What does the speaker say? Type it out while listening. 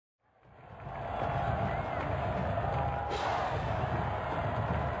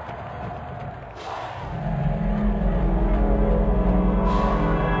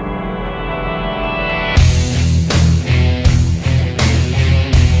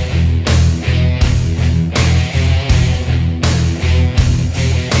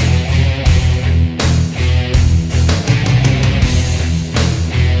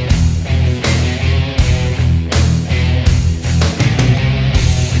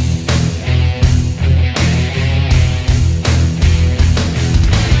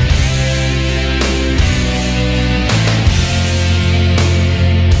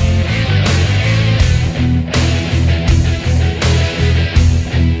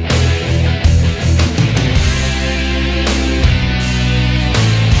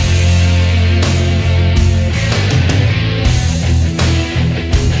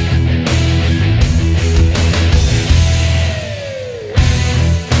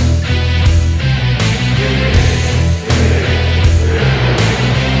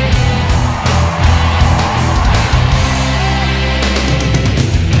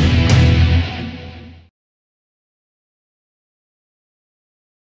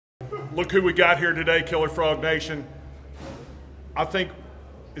look who we got here today, Killer Frog Nation. I think,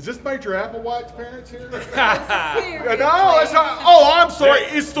 is this Major Applewhite's parents here? No, that's not. Oh, I'm sorry.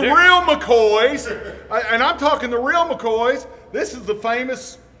 It's the real McCoys. And I'm talking the real McCoys. This is the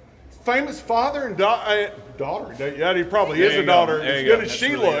famous father and daughter. Yeah, he probably is a daughter. As good as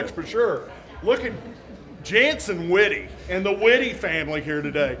she looks, for sure. Look at Jansen Whitty and the Whitty family here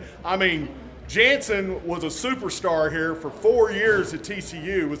today. I mean, Jansen was a superstar here for 4 years at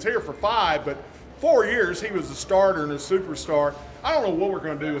TCU. Was here for 5, but 4 years he was a starter and a superstar. I don't know what we're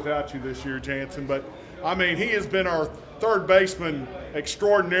going to do without you this year, Jansen, but I mean, he has been our third baseman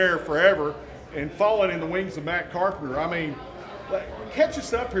extraordinaire forever and fallen in the wings of Matt Carpenter. I mean, catch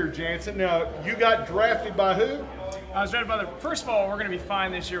us up here, Jansen. Now, you got drafted by who? I was drafted by first of all, we're going to be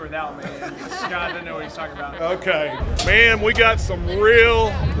fine this year without me. Scott doesn't know what he's talking about. Okay. Man, we got some real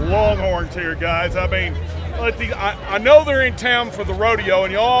Longhorns here, guys. I mean, I know they're in town for the rodeo,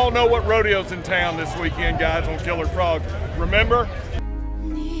 and you all know what rodeo's in town this weekend, guys, on Killer Frogs. Remember?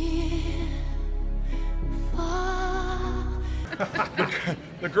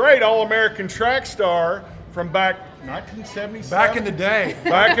 The great All-American track star from back 1977. Back in the day.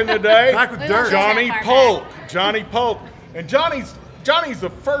 Back in the day. Back with dirt. Johnny Polk. Johnny Polk. And Johnny's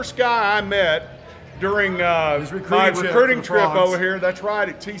the first guy I met during my recruiting trip over here. That's right,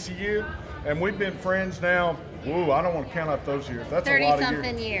 at TCU. And we've been friends now. Ooh, I don't want to count up those years. That's a lot of years.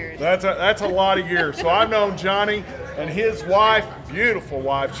 30-something years. That's a lot of years. So I've known Johnny and his wife, beautiful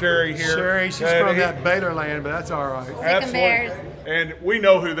wife, Sherry here. Sherry, she's from that Baylor land, but that's all right. Absolutely. And we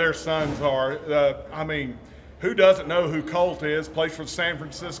know who their sons are. I mean, who doesn't know who Colt is? Plays for San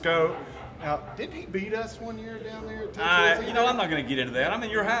Francisco. Now, didn't he beat us one year down there at Texas? You know, I'm not going to get into that. I'm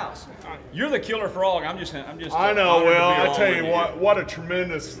in your house. You're the Killer Frog. I'm just. I know. Well, I tell you what a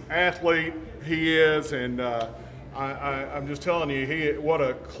tremendous athlete he is, and I'm just telling you, what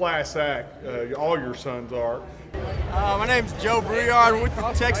a class act all your sons are. My name's Joe Brouillard. I'm with the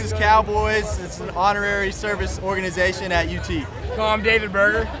Texas Cowboys. It's an honorary service organization at UT. I'm David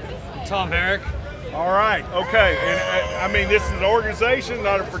Berger. Tom Herrick. All right, okay. And I mean, this is an organization,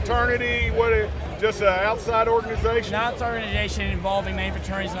 not a fraternity. Just an outside organization? An outside organization involving main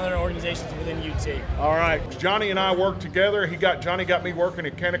fraternities and other organizations within UT. All right. Johnny and I worked together. Johnny got me working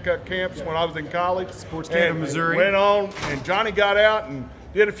at Kennecott camps when I was in college. Sports camp in Missouri. Went on, and Johnny got out and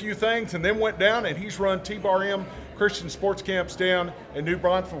did a few things, and then went down, and he's run T-Bar-M Christian sports camps down in New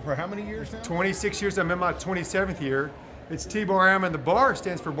Braunfels for how many years now? 26 years. I'm in my 27th year. It's T-Bar-M, and the bar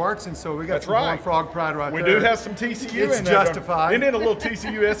stands for Barkson, so we got some Horned Frog pride right there. We do have some TCU it's in there. justified. Isn't it a little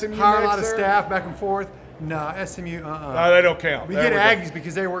TCU, SMU Hire a lot of staff back and forth. No, SMU, No, they don't count. We get Aggies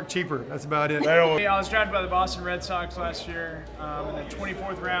because they work cheaper. That's about it. I was drafted by the Boston Red Sox last year in the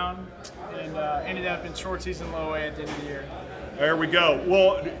 24th round, and ended up in short season low A at the end of the year. There we go.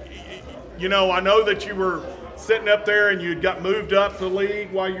 Well, you know, I know that you were sitting up there and you got moved up the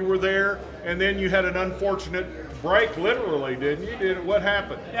league while you were there, and then you had an unfortunate break, literally, didn't you? What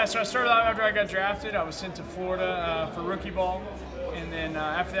happened? Yeah, so I started out after I got drafted. I was sent to Florida for rookie ball, and then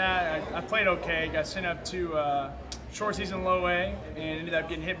after that, I played okay. Got sent up to short season low A, and ended up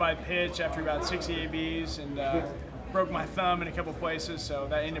getting hit by a pitch after about 60 ABs, and broke my thumb in a couple places, so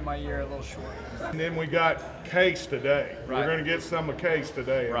that ended my year a little short. And then we got Case today. Right. We're going to get some of Case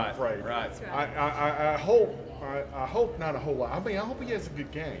today, I'm afraid. Right. I hope not a whole lot. I mean, I hope he has a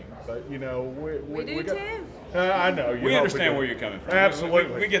good game, but you know, we do got, too. I know. We understand where you're coming from.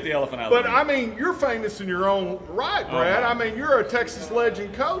 Absolutely. We get the elephant out of the room. But I mean, you're famous in your own right, Brad. I mean, you're a Texas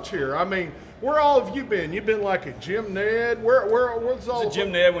legend coach here. I mean, where all have you been? You've been like a Jim Ned. Where's all?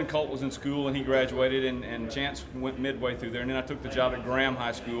 Jim Ned when Colt was in school and he graduated, and Chance went midway through there, and then I took the job at Graham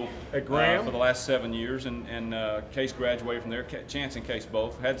High School at Graham for the last 7 years, and Case graduated from there. Chance and Case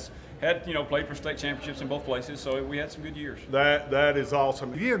both had played for state championships in both places, so we had some good years. That is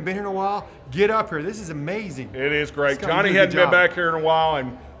awesome. If you haven't been here in a while, get up here. This is amazing. It is great. Johnny hadn't been back here in a while,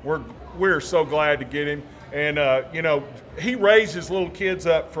 and we're so glad to get him. And you know, he raised his little kids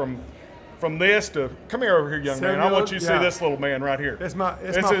up from this to come here over here, young man. I want you to see this little man right here. It's my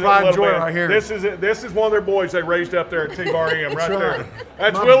pride and joy right here. This is one of their boys they raised up there at T-Bar-M right there.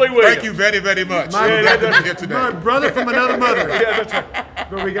 That's Willie Williams. Thank you very, very much. Glad to be here today. My brother from another mother. Yeah, that's right.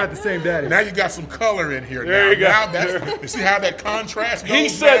 But we got the same daddy. Now you got some color in here. There you go. Now you see how that contrast goes. He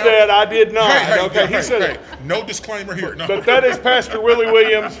said that. I did not. He said it. No disclaimer here. No. But that is Pastor Willie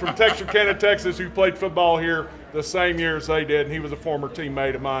Williams from Texarkana, Texas, who played football here the same year as they did, and he was a former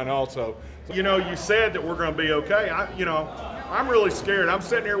teammate of mine also. You know, you said that we're going to be okay. I'm really scared. I'm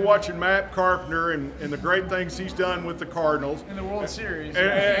sitting here watching Matt Carpenter and the great things he's done with the Cardinals in the World Series.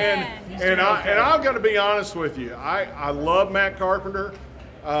 And I've got to be honest with you. I love Matt Carpenter.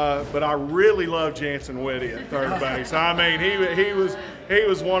 but I really love Jansen Whitty at third base. I mean, he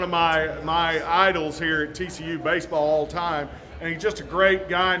was one of my idols here at TCU baseball all time, and he's just a great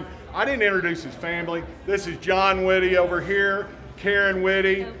guy. And I didn't introduce his family. This is John Whitty over here, Karen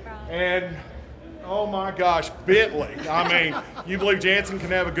Whitty, and oh my gosh, Bentley. I mean, you believe Jansen can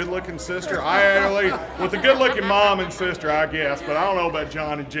have a good-looking sister? With a good-looking mom and sister, I guess, but I don't know about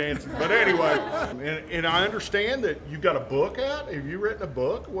John and Jansen. But anyway, and I understand that you've got a book out. Have you written a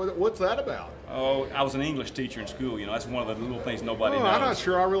book? What's that about? Oh, I was an English teacher in school. You know, that's one of the little things nobody knows. I'm not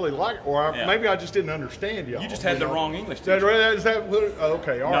sure I really like it, or maybe I just didn't understand y'all. You just had the wrong English teacher. Is that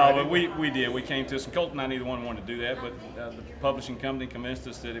okay, all right. No, but we did. We came to us, and Colt and I neither one wanted to do that, but the publishing company convinced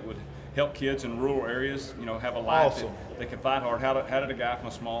us that it would help kids in rural areas, you know, have a life that they could fight hard. How did a guy from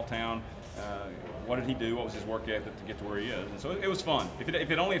a small town, what did he do? What was his work ethic to get to where he is? And so it was fun.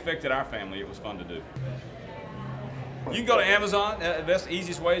 If it only affected our family, it was fun to do. You can go to Amazon. The best,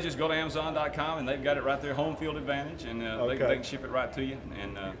 easiest way is just go to Amazon.com, and they've got it right there, home field advantage, and they can ship it right to you.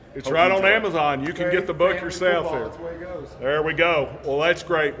 And it's right on Amazon. You can get the book yourself there. That's the way it goes. There we go. Well, that's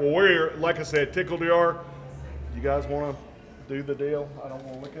great. Well, we're, like I said, tickled you are. You guys want to do the deal? I don't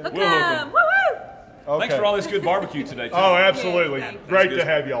want to look at it. We'll hook 'em. Okay. Thanks for all this good barbecue today, too. Oh, absolutely. Great to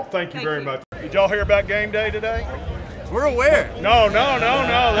have y'all. Thank you very much. Did y'all hear about Game Day today? We're aware. No.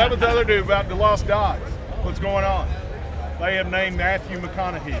 That was the other dude about the Lost Dogs. What's going on? They have named Matthew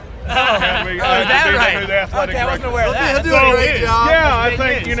McConaughey. Is that right? Okay, I wasn't aware of that. He'll do a great job. Yeah, I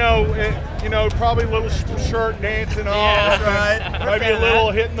think probably a little shirt dancing on. Yeah, that's right. Maybe a little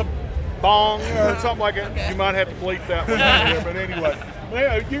hitting the bong or something like that. Okay. You might have to bleep that one out here, but anyway.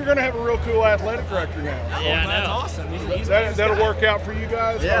 Yeah, you're going to have a real cool athletic director now. Yeah, that's awesome. That'll work out for you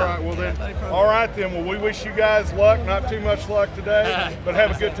guys? Yeah. All right, well then. All right then. Well, we wish you guys luck. Not too much luck today, but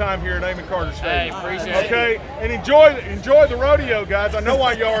have a good time here at Amon Carter Stadium. Hey, appreciate it. Okay, and enjoy the rodeo, guys. I know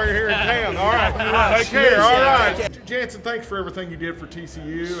why y'all are here in town. All right, take care. All right, Jansen, thanks for everything you did for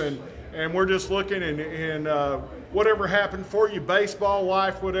TCU, and we're just looking and whatever happened for you, baseball,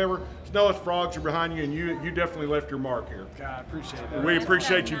 life, whatever. Know us frogs are behind you, and you definitely left your mark here. God, I appreciate that. We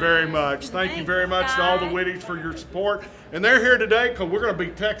appreciate you very much. Thank you very much to all the Whitties for your support. And they're here today because we're going to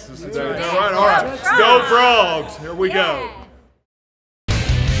beat Texas today. All right. Go Frogs. Here we go.